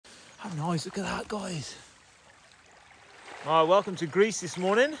How nice, look at that, guys. All right, welcome to Greece this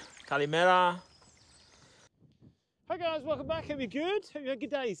morning. Kalimera. Hi guys, welcome back. Hope you're good. Hope you had good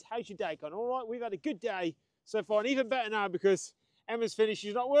days. How's your day gone? All right, we've had a good day so far, and even better now because Emma's finished.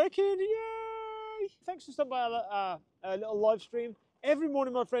 She's not working. Yay! Thanks for stopping by a little live stream every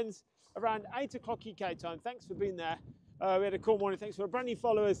morning, my friends, around 8 o'clock UK time. Thanks for being there. We had a cool morning. Thanks for our brand new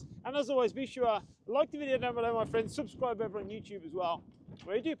followers. And as always, be sure like the video down below, my friends. Subscribe over on YouTube as well,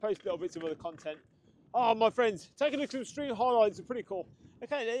 where we do post little bits of other content. Oh, my friends, taking a look at some stream highlights are pretty cool.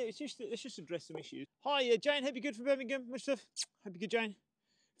 Okay, let's just address some issues. Hi, Jane. Hope you're good from Birmingham. Much stuff. Hope you're good, Jane.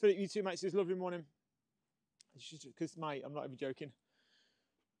 Philip, you too, mate. It's a lovely morning. It's just because, mate, I'm not even joking.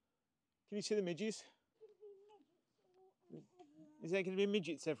 Can you see the midges? Is there going to be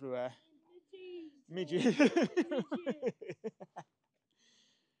midgets everywhere? Midges.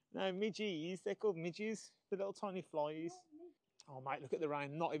 No, midges. They're called midges. The little tiny flies. Oh, mate, look at the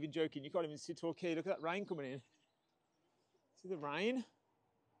rain. I'm not even joking. You can't even see talk here. Look at that rain coming in. See the rain?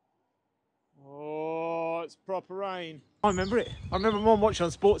 Oh, it's proper rain. I remember it. I remember Mum watching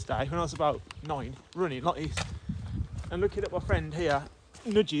on Sports Day when I was about 9, running like this. And looking at my friend here,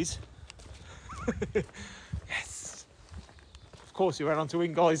 nudges. Yes. Of course, he went on to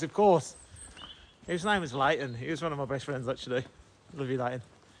win, guys, of course. His name was Leighton. He was one of my best friends, actually. Love you, Leighton.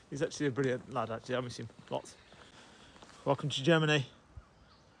 He's actually a brilliant lad, actually. I miss him lots. Welcome to Germany.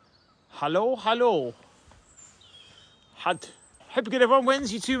 Hello, hello. Hope you good, everyone.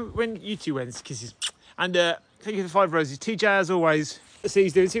 You two wins, kisses. And thank you for the 5 roses. TJ, as always. Let's see what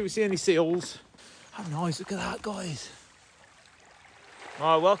he's doing. See if we see any seals. How nice, look at that, guys.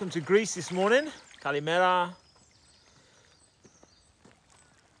 All right, welcome to Greece this morning. Kalimera.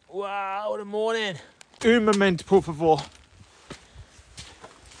 Wow, what a morning. Un momento, por favor.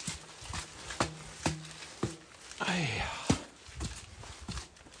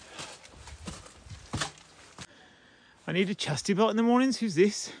 I need a chastity belt in the mornings. Who's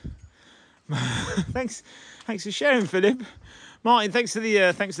this? thanks for sharing, Philip. Martin, thanks for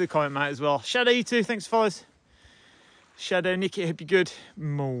the comment, mate, as well. Shadow, you too. Thanks, fellas. Shadow, Nicky, hope you're good.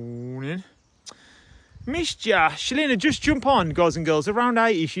 Morning. Mishja, Shalina, just jump on, guys and girls, around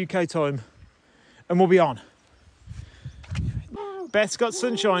 8ish UK time, and we'll be on. Beth's got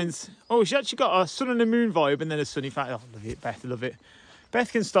sunshines. Oh, she's actually got a sun and a moon vibe, and then a sunny fact. Oh, love it, Beth, love it. Beth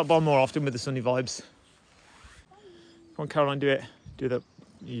can stop by more often with the sunny vibes. Come on, Caroline, do it. Do that.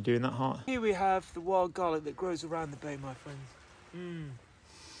 Are you doing that, heart? Here we have the wild garlic that grows around the bay, my friends.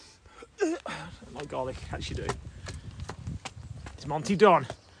 I don't like garlic, actually do. It's Monty Don.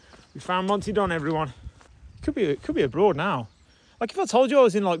 We found Monty Don, everyone. Could be abroad now. Like if I told you I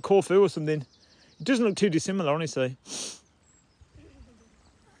was in like Corfu or something, it doesn't look too dissimilar, honestly.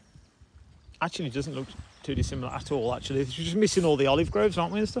 Actually, it doesn't look too dissimilar at all, actually. We're just missing all the olive groves,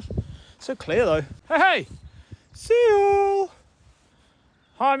 aren't we, and stuff? So clear, though. Hey, hey! Seal!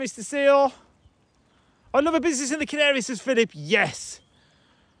 Hi, Mr. Seal. I love a business in the Canaries, says Philip. Yes.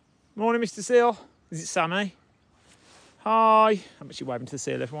 Morning, Mr. Seal. Is it Sammy? Hi. I'm actually waving to the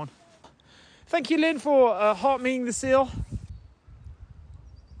seal, everyone. Thank you, Lynn, for heart-meing the seal.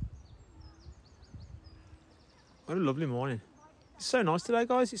 What a lovely morning. It's so nice today,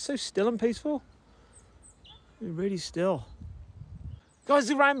 guys. It's so still and peaceful. It's really still. Guys,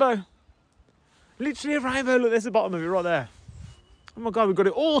 the rainbow. Literally a rainbow. Look, there's the bottom of it right there. Oh my God, we've got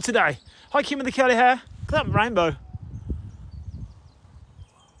it all today. Hi, Kim with the curly hair. Look at that rainbow.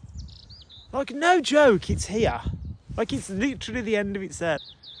 Like, no joke, it's here. Like, it's literally the end of it there.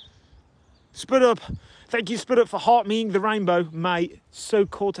 Spud up. Thank you, Spud up, for heart-meing the rainbow, mate. So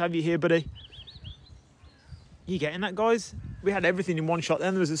cool to have you here, buddy. You getting that, guys? We had everything in one shot.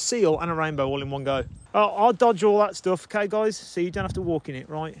 Then there was a seal and a rainbow all in one go. Oh, I'll dodge all that stuff, okay, guys? So you don't have to walk in it,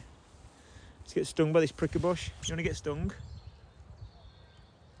 right? Let's get stung by this prickly bush. You want to get stung?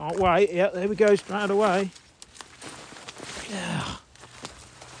 Oh, wait. Yeah, there we go. Straight away. Yeah.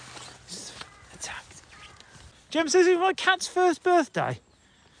 Attacked. Jem says it was my cat's first birthday.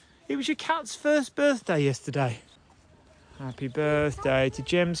 It was your cat's first birthday yesterday. Happy birthday to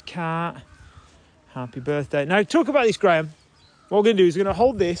Jem's cat. Happy birthday. Now, talk about this, Graham. What we're going to do is we're going to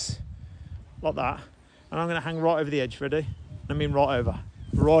hold this like that, and I'm going to hang right over the edge. Ready? I mean right over.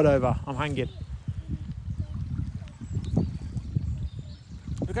 Right over. I'm hanging.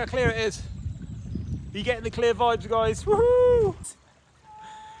 Look how clear it is. Are you getting the clear vibes, guys? Woohoo!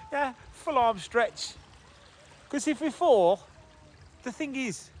 Yeah, full arm stretch. Because if we fall, the thing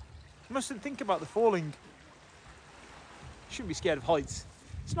is, you mustn't think about the falling. You shouldn't be scared of heights.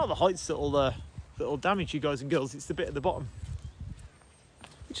 It's not the heights that'll damage you, guys and girls. It's the bit at the bottom.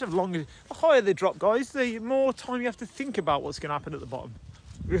 You just have longer. The higher they drop, guys, the more time you have to think about what's going to happen at the bottom.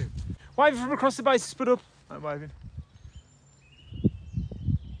 Waving from across the base, split up. I'm waving.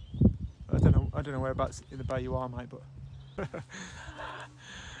 I don't know whereabouts in the bay you are, mate, but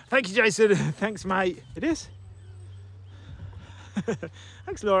thank you, Jason. Thanks, mate. It is.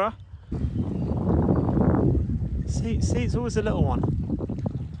 Thanks, Laura. See, it's always a little one.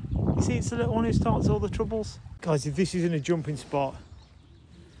 You see, it's the little one who starts all the troubles. Guys, if this isn't a jumping spot,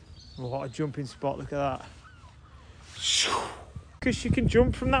 what a jumping spot! Look at that. Because you can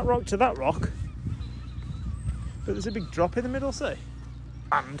jump from that rock to that rock, but there's a big drop in the middle, see?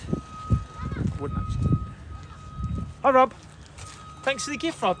 And wouldn't actually. Hi, Rob. Thanks for the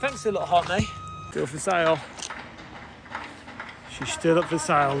gift, Rob. Thanks for the little hot mate. Still for sale. She's still up for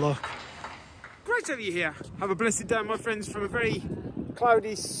sale, look. Great to have you here. Have a blessed day, my friends, from a very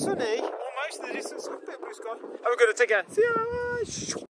cloudy, sunny, almost in the distance, a bit of blue sky. Have a good day. Take care. See ya.